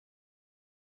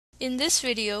In this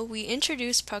video, we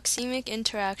introduce proxemic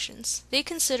interactions. They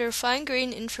consider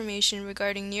fine-grained information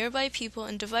regarding nearby people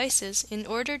and devices in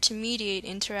order to mediate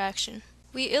interaction.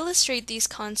 We illustrate these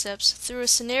concepts through a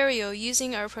scenario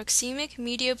using our proxemic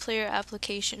media player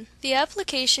application. The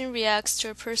application reacts to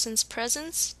a person's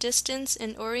presence, distance,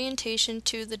 and orientation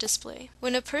to the display.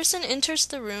 When a person enters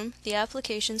the room, the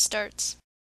application starts.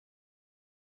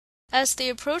 As they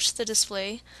approach the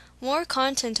display, more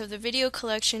content of the video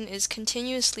collection is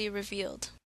continuously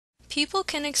revealed. People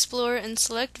can explore and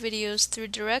select videos through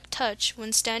direct touch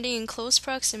when standing in close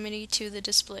proximity to the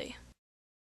display.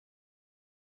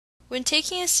 When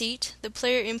taking a seat, the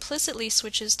player implicitly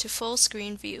switches to full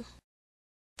screen view.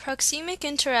 Proxemic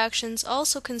interactions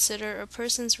also consider a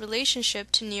person's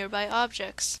relationship to nearby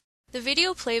objects. The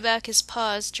video playback is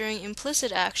paused during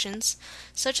implicit actions,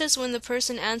 such as when the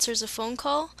person answers a phone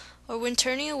call or when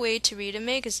turning away to read a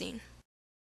magazine.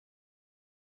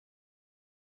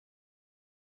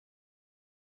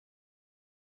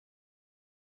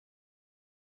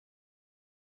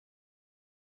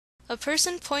 A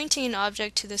person pointing an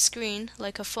object to the screen,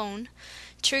 like a phone,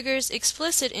 triggers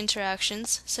explicit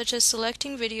interactions, such as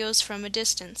selecting videos from a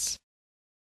distance.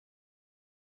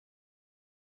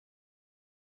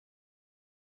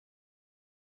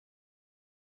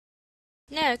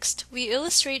 Next, we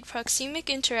illustrate proxemic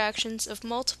interactions of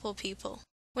multiple people.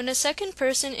 When a second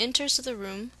person enters the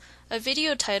room, a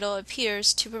video title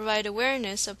appears to provide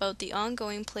awareness about the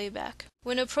ongoing playback.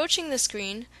 When approaching the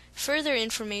screen, further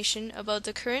information about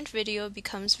the current video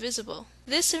becomes visible.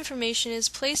 This information is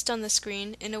placed on the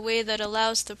screen in a way that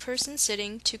allows the person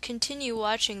sitting to continue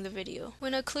watching the video.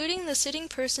 When occluding the sitting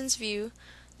person's view,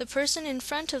 the person in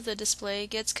front of the display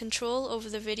gets control over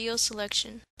the video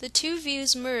selection. The two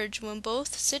views merge when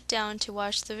both sit down to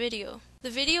watch the video. The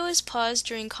video is paused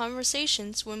during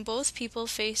conversations when both people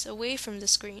face away from the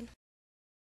screen.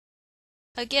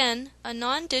 Again, a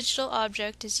non-digital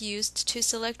object is used to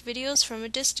select videos from a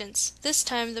distance. This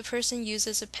time the person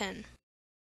uses a pen.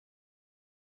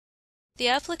 The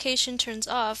application turns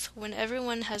off when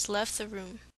everyone has left the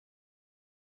room.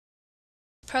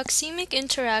 Proxemic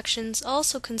interactions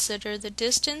also consider the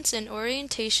distance and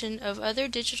orientation of other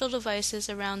digital devices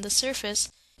around the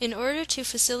surface in order to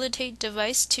facilitate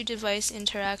device-to-device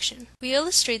interaction. We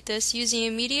illustrate this using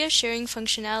a media sharing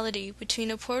functionality between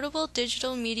a portable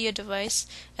digital media device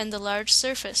and the large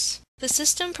surface. The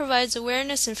system provides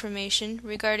awareness information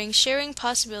regarding sharing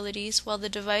possibilities while the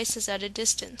device is at a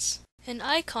distance. An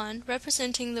icon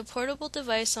representing the portable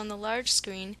device on the large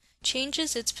screen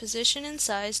changes its position and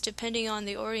size depending on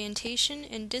the orientation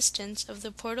and distance of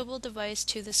the portable device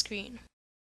to the screen.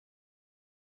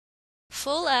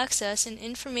 Full access and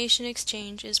information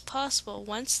exchange is possible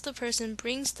once the person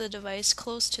brings the device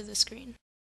close to the screen.